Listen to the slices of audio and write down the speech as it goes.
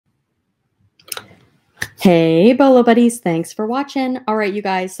Hey, Bolo buddies, thanks for watching. All right, you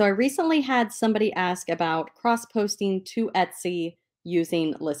guys. So I recently had somebody ask about cross-posting to Etsy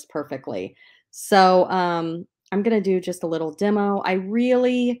using List Perfectly. So I'm gonna do just a little demo. I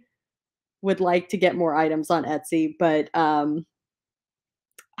really would like to get more items on Etsy, but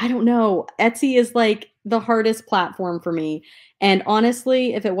I don't know. Etsy is like the hardest platform for me. And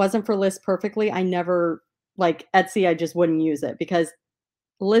honestly, if it wasn't for List Perfectly, I never like Etsy, I just wouldn't use it because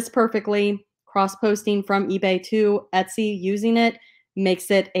List Perfectly, cross posting from eBay to Etsy, using it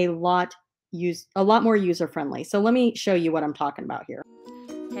makes it a lot more user friendly. So let me show you what I'm talking about here.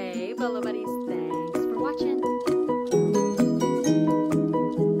 Hey, Bolo buddies, thanks for watching.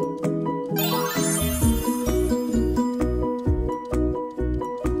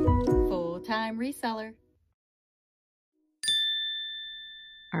 Full-time reseller.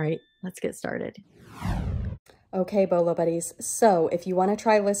 All right, let's get started. Okay, Bolo buddies. So if you want to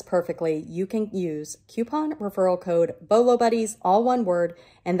try List Perfectly, you can use coupon referral code BOLOBUDDIES, all one word,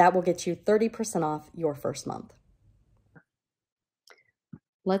 and that will get you 30% off your first month.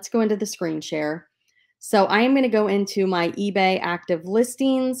 Let's go into the screen share. So I am going to go into my eBay active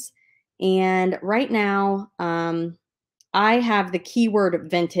listings. And right now, I have the keyword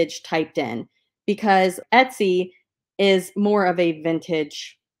vintage typed in because Etsy is more of a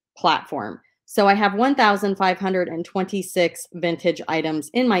vintage platform. So I have 1,526 vintage items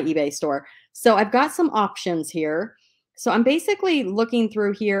in my eBay store. So I've got some options here. So I'm basically looking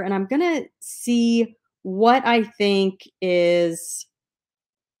through here and I'm going to see what I think is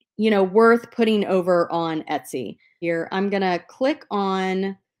worth putting over on Etsy. Here, I'm gonna click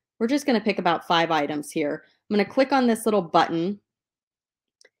on, we're just gonna pick about 5 items here. I'm gonna click on this little button,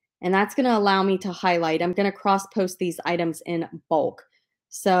 and that's gonna allow me to highlight. I'm gonna cross-post these items in bulk.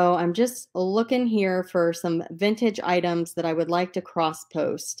 So I'm just looking here for some vintage items that I would like to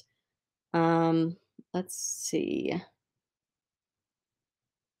cross-post. Let's see.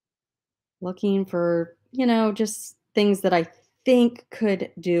 Looking for, just things that I think could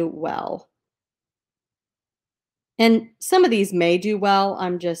do well. And some of these may do well.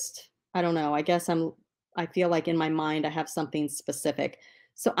 I don't know. I feel like in my mind I have something specific.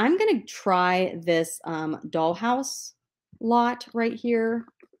 So I'm going to try this dollhouse lot right here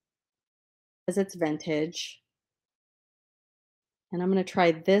as it's vintage. And I'm going to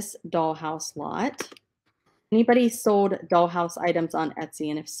try this dollhouse lot. Anybody sold dollhouse items on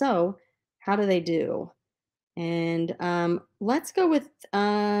Etsy? And if so, how do they do? And let's go with,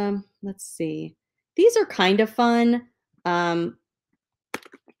 let's see. These are kind of fun. These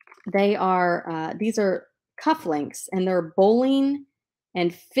are cufflinks and they're bowling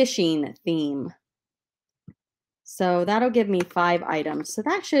and fishing theme. So that'll give me 5 items. So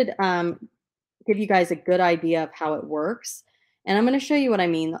that should give you guys a good idea of how it works. And I'm going to show you what I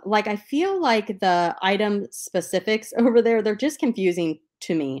mean. Like, I feel like the item specifics over there, they're just confusing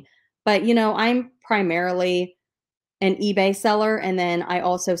to me. But, I'm primarily an eBay seller, and then I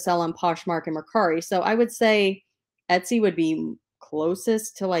also sell on Poshmark and Mercari. So I would say Etsy would be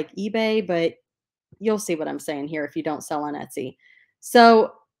closest to like eBay, but you'll see what I'm saying here if you don't sell on Etsy.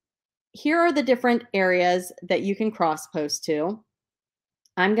 So here are the different areas that you can cross post to.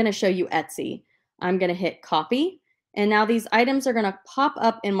 I'm going to show you Etsy. I'm going to hit copy. And now these items are going to pop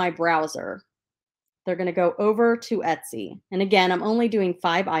up in my browser. They're going to go over to Etsy. And again, I'm only doing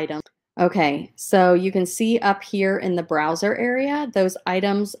 5 items. Okay, so you can see up here in the browser area, those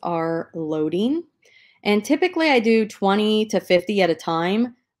items are loading. And typically I do 20 to 50 at a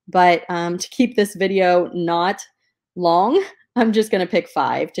time, but to keep this video not long, I'm just going to pick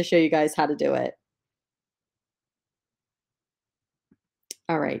 5 to show you guys how to do it.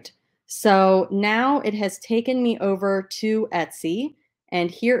 All right, so now it has taken me over to Etsy, and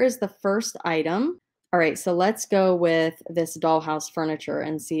here is the first item. All right, so let's go with this dollhouse furniture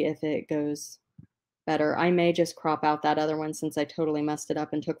and see if it goes better. I may just crop out that other one since I totally messed it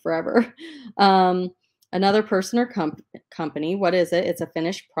up and took forever. Another person or company. What is it? It's a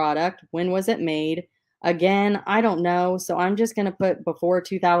finished product. When was it made? Again, I don't know. So I'm just going to put before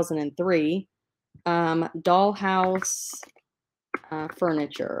 2003. Dollhouse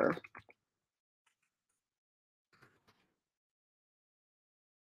furniture.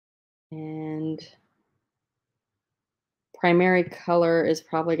 And primary color is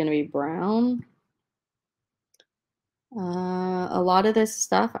probably going to be brown. A lot of this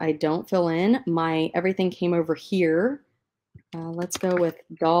stuff I don't fill in. Everything came over here. Let's go with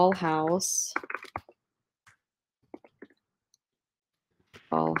dollhouse.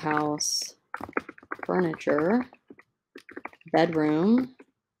 Dollhouse furniture. Bedroom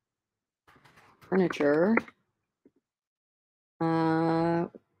furniture.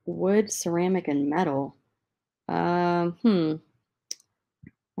 Wood, ceramic, and metal. I'm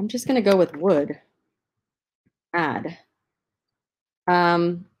just gonna go with wood. Add.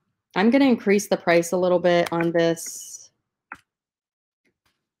 Um, I'm gonna increase the price a little bit on this.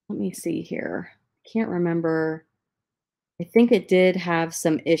 Let me see here. Can't remember. I think it did have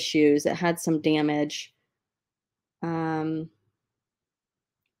some issues. It had some damage. Um,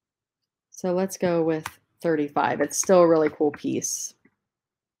 so let's go with 35. It's still a really cool piece.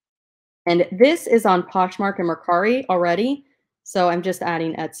 And this is on Poshmark and Mercari already. So I'm just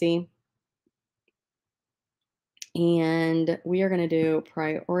adding Etsy. And we are going to do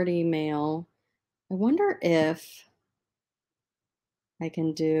priority mail. I wonder if I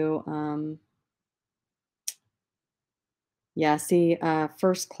can do, yeah, see,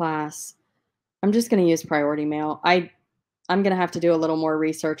 first class. I'm just going to use priority mail. I'm going to have to do a little more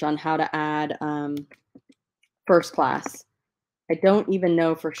research on how to add first class. I don't even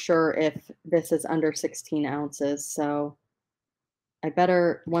know for sure if this is under 16 ounces. So I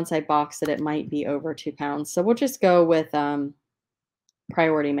better, once I box it, it might be over 2 pounds. So we'll just go with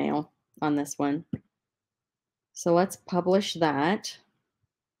priority mail on this one. So let's publish that.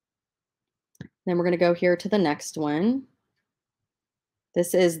 Then we're going to go here to the next one.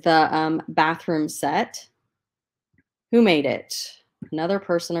 This is the bathroom set. Who made it? Another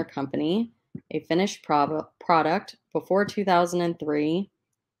person or company. A finished product before 2003.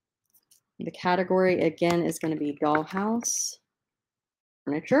 The category again is going to be dollhouse,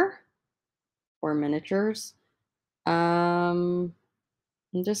 furniture, or miniatures. I'm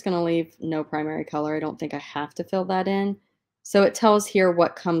just going to leave no primary color. I don't think I have to fill that in. So it tells here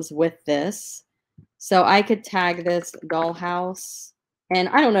what comes with this. So I could tag this dollhouse. And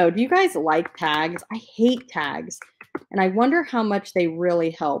I don't know, do you guys like tags? I hate tags. And I wonder how much they really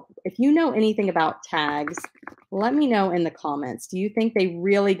help. If you know anything about tags, let me know in the comments. Do you think they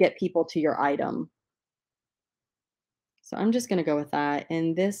really get people to your item? So I'm just going to go with that.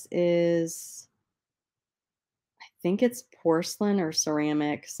 And this is, I think it's porcelain or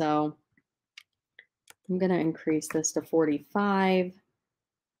ceramic. So I'm going to increase this to 45.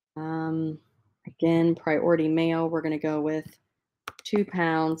 Again, priority mail, we're going to go with 2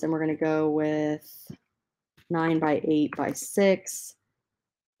 pounds, and we're going to go with 9 by 8 by 6,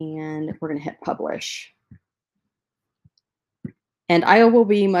 and we're going to hit publish. And I will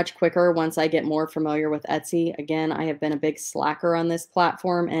be much quicker once I get more familiar with Etsy. Again, I have been a big slacker on this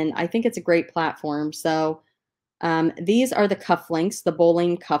platform, and I think it's a great platform. So these are the cufflinks, the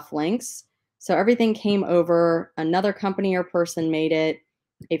bowling cufflinks. So everything came over. Another company or person made it.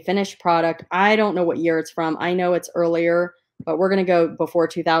 A finished product. I don't know what year it's from. I know it's earlier, but we're going to go before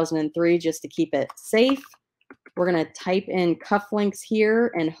 2003 just to keep it safe. We're going to type in cufflinks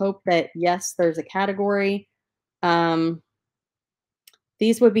here and hope that, yes, there's a category.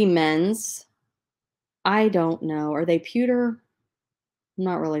 These would be men's. I don't know. Are they pewter? I'm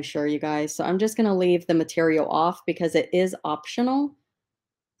not really sure, you guys. So I'm just going to leave the material off because it is optional.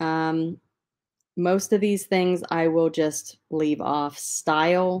 Most of these things I will just leave off.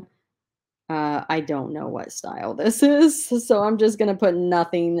 Style. I don't know what style this is, so I'm just going to put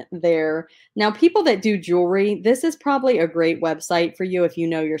nothing there. Now, people that do jewelry, this is probably a great website for you if you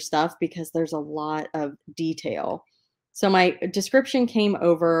know your stuff because there's a lot of detail. So my description came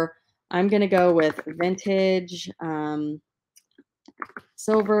over. I'm going to go with vintage,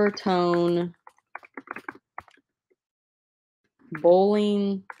 silver tone,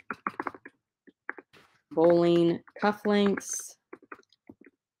 bowling cufflinks.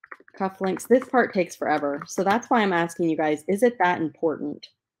 This part takes forever. So that's why I'm asking you guys, is it that important?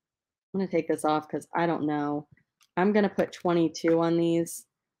 I'm going to take this off because I don't know. I'm going to put 22 on these.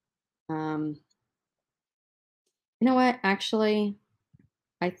 You know what? Actually,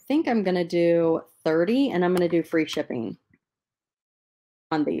 I think I'm going to do 30 and I'm going to do free shipping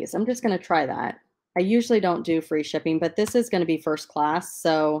on these. I'm just going to try that. I usually don't do free shipping, but this is going to be first class.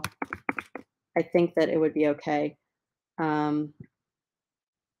 So I think that it would be okay. I'm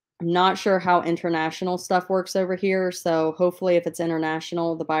not sure how international stuff works over here. So hopefully if it's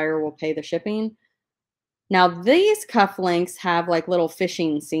international, the buyer will pay the shipping. Now these cufflinks have like little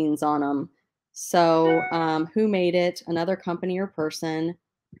fishing scenes on them. So who made it? Another company or person.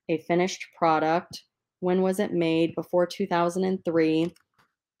 A finished product. When was it made? Before 2003.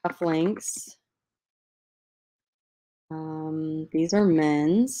 Cufflinks. These are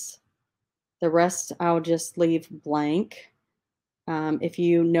men's. The rest I'll just leave blank. If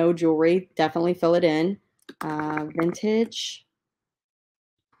you know jewelry, definitely fill it in. Vintage.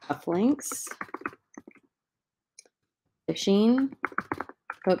 Cufflinks. Fishing.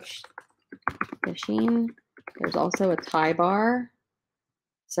 Oops. Fishing. There's also a tie bar.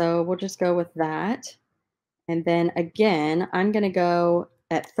 So we'll just go with that. And then again, I'm going to go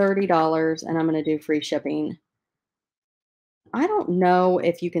at $30 and I'm going to do free shipping. I don't know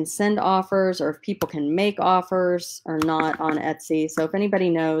if you can send offers or if people can make offers or not on Etsy. So if anybody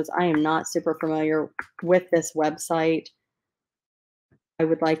knows, I am not super familiar with this website. I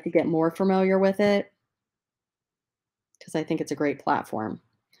would like to get more familiar with it because I think it's a great platform.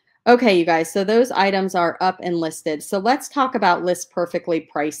 Okay, you guys, so those items are up and listed. So let's talk about List Perfectly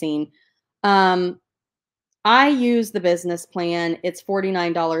pricing. Um, I use the business plan. It's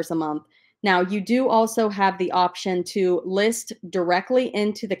 $49 a month. Now, you do also have the option to list directly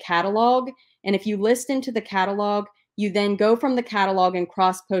into the catalog. And if you list into the catalog, you then go from the catalog and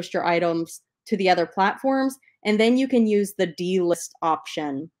cross post your items to the other platforms. And then you can use the delist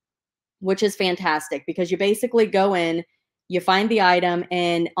option, which is fantastic because you basically go in, you find the item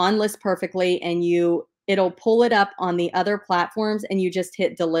and on List Perfectly, and it'll pull it up on the other platforms and you just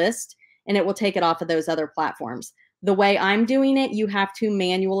hit delist and it will take it off of those other platforms. The way I'm doing it, you have to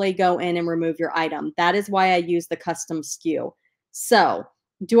manually go in and remove your item. That is why I use the custom SKU. So,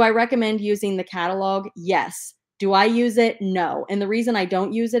 do I recommend using the catalog? Yes. Do I use it? No. And the reason I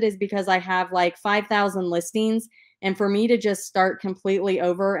don't use it is because I have like 5,000 listings. And for me to just start completely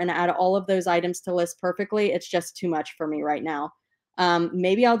over and add all of those items to List Perfectly, it's just too much for me right now.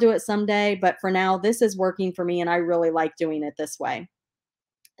 Maybe I'll do it someday, but for now, this is working for me and I really like doing it this way.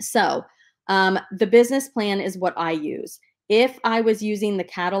 So the business plan is what I use. If I was using the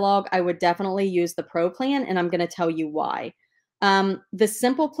catalog, I would definitely use the pro plan, and I'm going to tell you why. The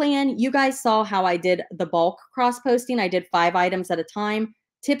simple plan, you guys saw how I did the bulk cross posting. I did 5 items at a time.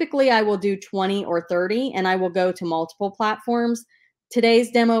 Typically, I will do 20 or 30, and I will go to multiple platforms. Today's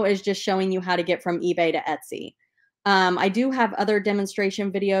demo is just showing you how to get from eBay to Etsy. I do have other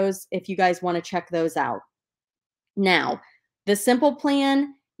demonstration videos if you guys want to check those out. Now, the simple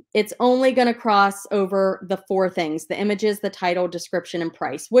plan, it's only going to cross over the 4 things: the images, the title, description, and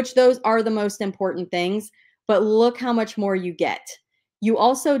price, which those are the most important things. But look how much more you get. You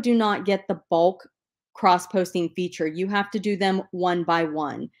also do not get the bulk cross-posting feature. You have to do them one by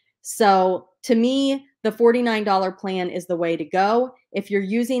one. So to me, the $49 plan is the way to go. If you're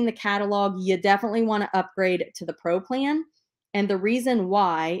using the catalog, you definitely want to upgrade to the pro plan. And the reason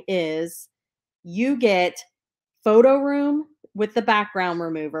why is you get photo room with the background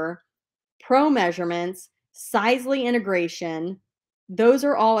remover, pro measurements, Sizely integration. Those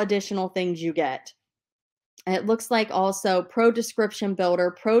are all additional things you get. It looks like also pro description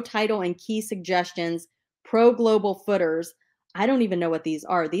builder, pro title and key suggestions, pro global footers. I don't even know what these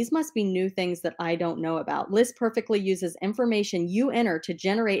are. These must be new things that I don't know about. List Perfectly uses information you enter to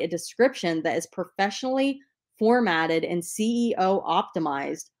generate a description that is professionally formatted and SEO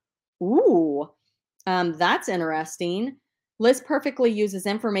optimized. Ooh, that's interesting. List Perfectly uses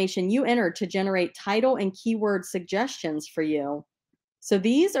information you enter to generate title and keyword suggestions for you. So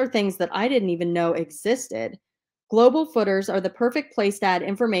these are things that I didn't even know existed. Global footers are the perfect place to add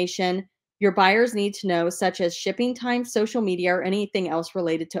information your buyers need to know, such as shipping time, social media, or anything else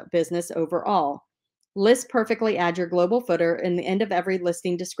related to business overall. List Perfectly add your global footer in the end of every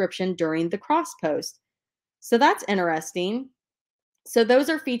listing description during the cross post. So that's interesting. So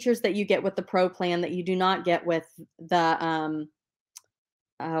those are features that you get with the pro plan that you do not get with the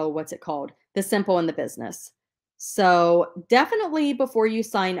what's it called? The simple and the business. So definitely before you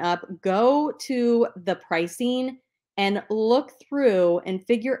sign up, go to the pricing and look through and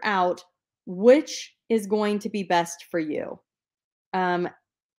figure out which is going to be best for you.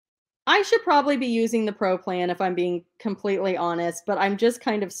 I should probably be using the pro plan if I'm being completely honest, but I'm just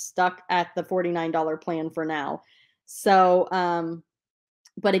kind of stuck at the $49 plan for now. So,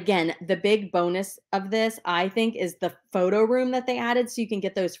 but again, the big bonus of this, I think, is the photo room that they added so you can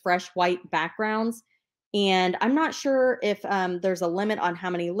get those fresh white backgrounds. And I'm not sure if there's a limit on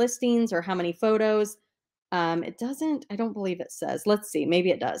how many listings or how many photos. It doesn't, I don't believe it says. Let's see, maybe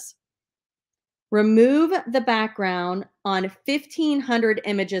it does. Remove the background on 1,500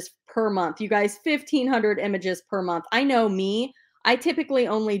 images per month. You guys, 1,500 images per month. I know me, I typically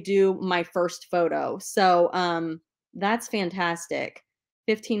only do my first photo. So that's fantastic.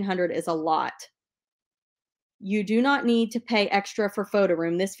 1,500 is a lot. You do not need to pay extra for photo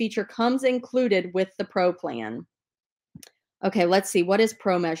room. This feature comes included with the pro plan. Okay, let's see. What is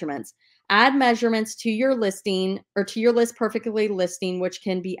pro measurements? Add measurements to your listing or to your List Perfectly listing, which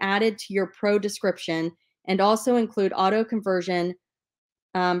can be added to your pro description, and also include auto conversion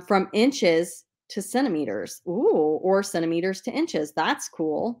from inches to centimeters. Ooh, or centimeters to inches. That's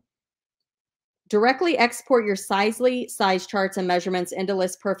cool. Directly export your Sizely size charts and measurements into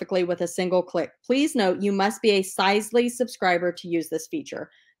List Perfectly with a single click. Please note you must be a Sizely subscriber to use this feature.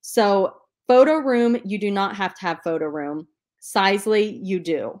 So photo room, you do not have to have photo room. Sizely, you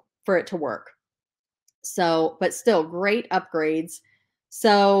do for it to work. So, but still great upgrades.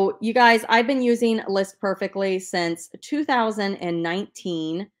 So, you guys, I've been using List Perfectly since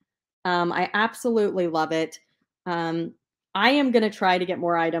 2019. I absolutely love it. Um, I am going to try to get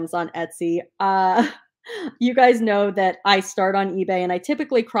more items on Etsy. You guys know that I start on eBay and I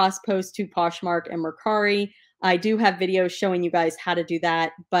typically cross post to Poshmark and Mercari. I do have videos showing you guys how to do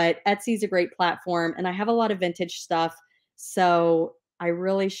that, but Etsy is a great platform and I have a lot of vintage stuff. So I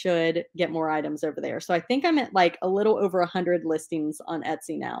really should get more items over there. So I think I'm at like a little over 100 listings on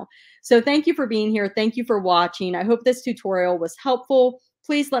Etsy now. So thank you for being here. Thank you for watching. I hope this tutorial was helpful.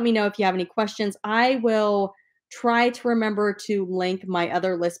 Please let me know if you have any questions. I will try to remember to link my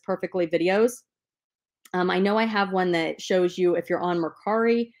other List Perfectly videos. I know I have one that shows you if you're on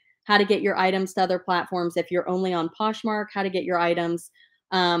Mercari, how to get your items to other platforms. If you're only on Poshmark, how to get your items.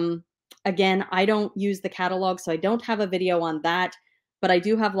 Um, Again, I don't use the catalog, so I don't have a video on that. But I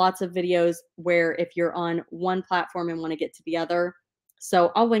do have lots of videos where if you're on one platform and want to get to the other.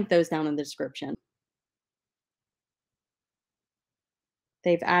 So I'll link those down in the description.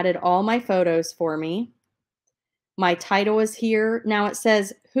 They've added all my photos for me. My title is here. Now it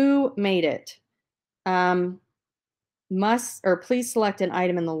says, who made it? Um, Must or please select an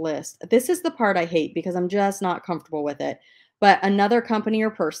item in the list. This is the part I hate because I'm just not comfortable with it. But another company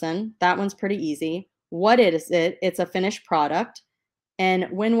or person, that one's pretty easy. What is it? It's a finished product. And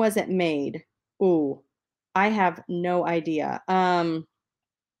when was it made? Ooh, I have no idea.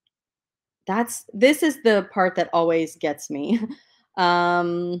 This is the part that always gets me.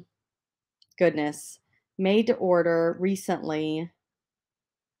 um Goodness. Made to order recently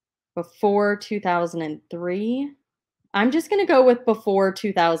before 2003. I'm just going to go with before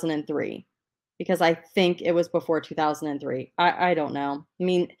 2003 because I think it was before 2003. I don't know. I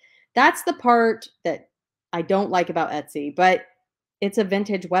mean, that's the part that I don't like about Etsy, but it's a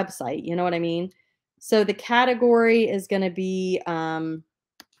vintage website. You know what I mean? So the category is going to be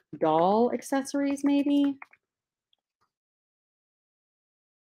doll accessories, maybe.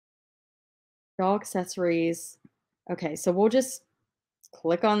 Doll accessories. Okay, so we'll just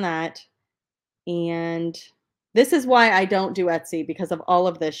click on that. And this is why I don't do Etsy because of all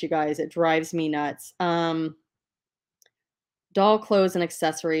of this, you guys. It drives me nuts. Doll clothes and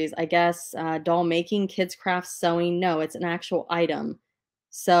accessories, I guess. Doll making, kids crafts, sewing. No, it's an actual item.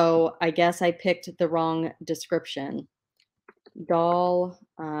 So I guess I picked the wrong description. Doll,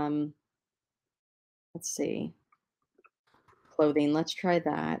 let's see. Clothing, let's try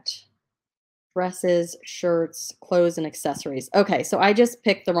that. Dresses, shirts, clothes, and accessories. Okay, so I just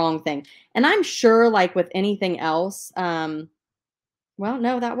picked the wrong thing. And I'm sure, like with anything else, well,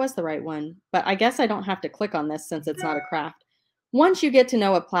 no, that was the right one. But I guess I don't have to click on this since it's not a craft. Once you get to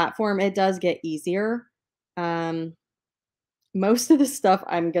know a platform, it does get easier. Um, Most of the stuff,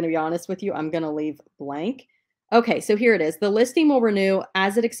 I'm going to be honest with you, I'm going to leave blank. Okay, so here it is. The listing will renew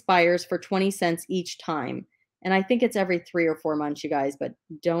as it expires for 20 cents each time. And I think it's every 3 or 4 months, you guys, but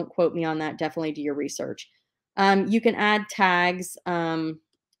don't quote me on that. Definitely do your research. You can add tags. So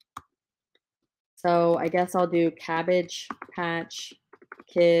I guess I'll do Cabbage Patch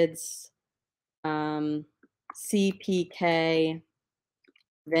Kids, CPK,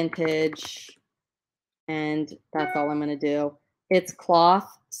 vintage, and that's all I'm going to do. It's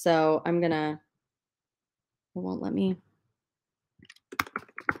cloth, so I'm going to, it won't let me.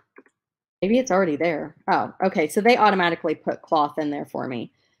 Maybe it's already there. Oh, okay. So they automatically put cloth in there for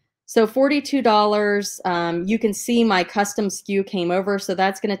me. So $42, you can see my custom SKU came over. So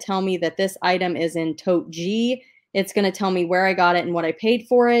that's going to tell me that this item is in tote G. It's going to tell me where I got it and what I paid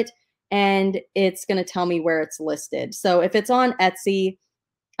for it. And it's going to tell me where it's listed. So if it's on Etsy,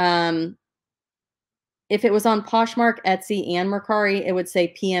 if it was on Poshmark, Etsy, and Mercari, it would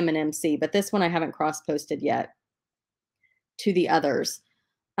say PM and MC. But this one I haven't cross-posted yet to the others.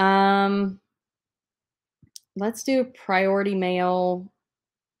 Let's do priority mail.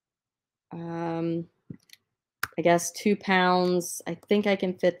 I guess 2 pounds. I think I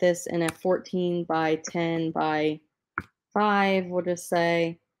can fit this in a 14 by 10 by 5. We'll just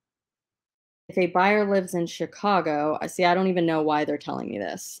say if a buyer lives in Chicago, I see, I don't even know why they're telling me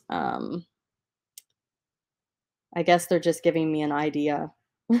this. I guess they're just giving me an idea.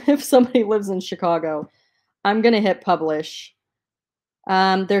 If somebody lives in Chicago, I'm going to hit publish.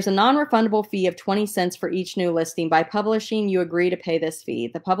 There's a non-refundable fee of 20 cents for each new listing. By publishing, you agree to pay this fee.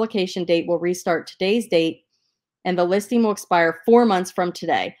 The publication date will restart today's date, and the listing will expire 4 months from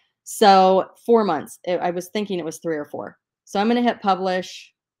today. So 4 months. I was thinking it was 3 or 4. So I'm going to hit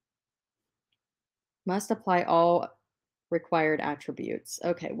publish. Must apply all. required attributes.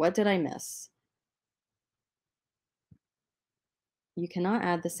 Okay, what did I miss? You cannot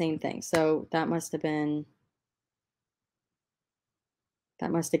add the same thing. So that must have been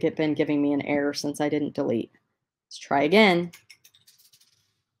giving me an error since I didn't delete. Let's try again.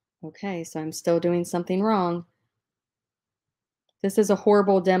 Okay, so I'm still doing something wrong. This is a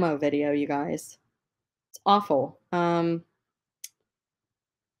horrible demo video, you guys. It's awful.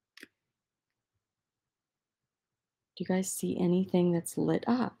 Do you guys see anything that's lit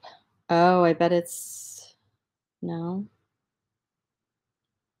up? Oh, I bet it's no.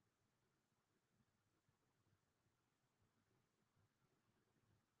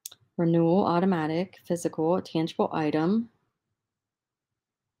 Renewal, automatic, physical, a tangible item.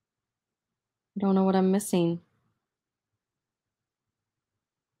 I don't know what I'm missing.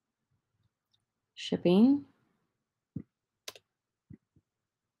 Shipping.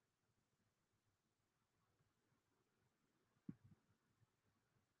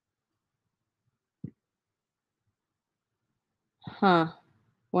 Huh.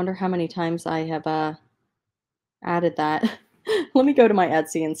 Wonder how many times I have added that. Let me go to my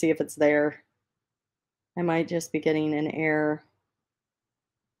Etsy and see if it's there. I might just be getting an error.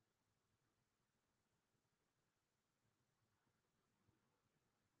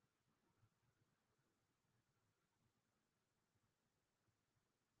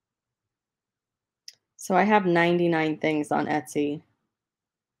 So I have 99 things on Etsy,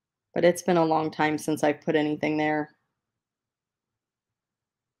 but it's been a long time since I've put anything there.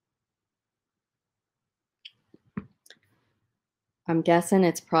 I'm guessing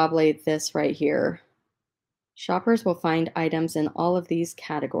it's probably this right here. Shoppers will find items in all of these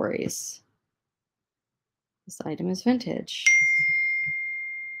categories. This item is vintage.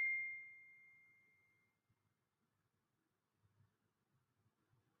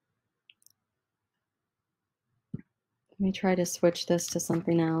 Let me try to switch this to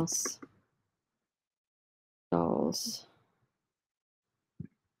something else. Dolls.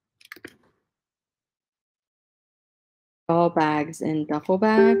 Doll bags and duffel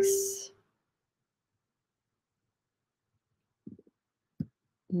bags.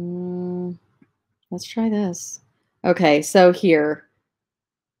 Let's try this. Okay, so here.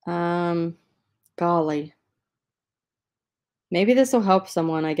 Um, golly. Maybe this will help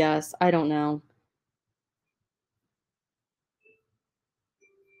someone, I guess. I don't know.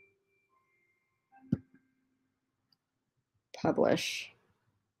 Publish.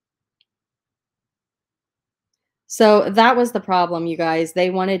 So that was the problem, you guys. They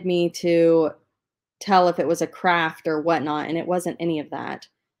wanted me to tell if it was a craft or whatnot, and it wasn't any of that.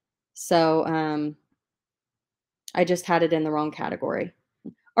 So I just had it in the wrong category.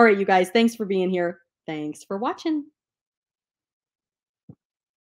 All right, you guys, thanks for being here. Thanks for watching.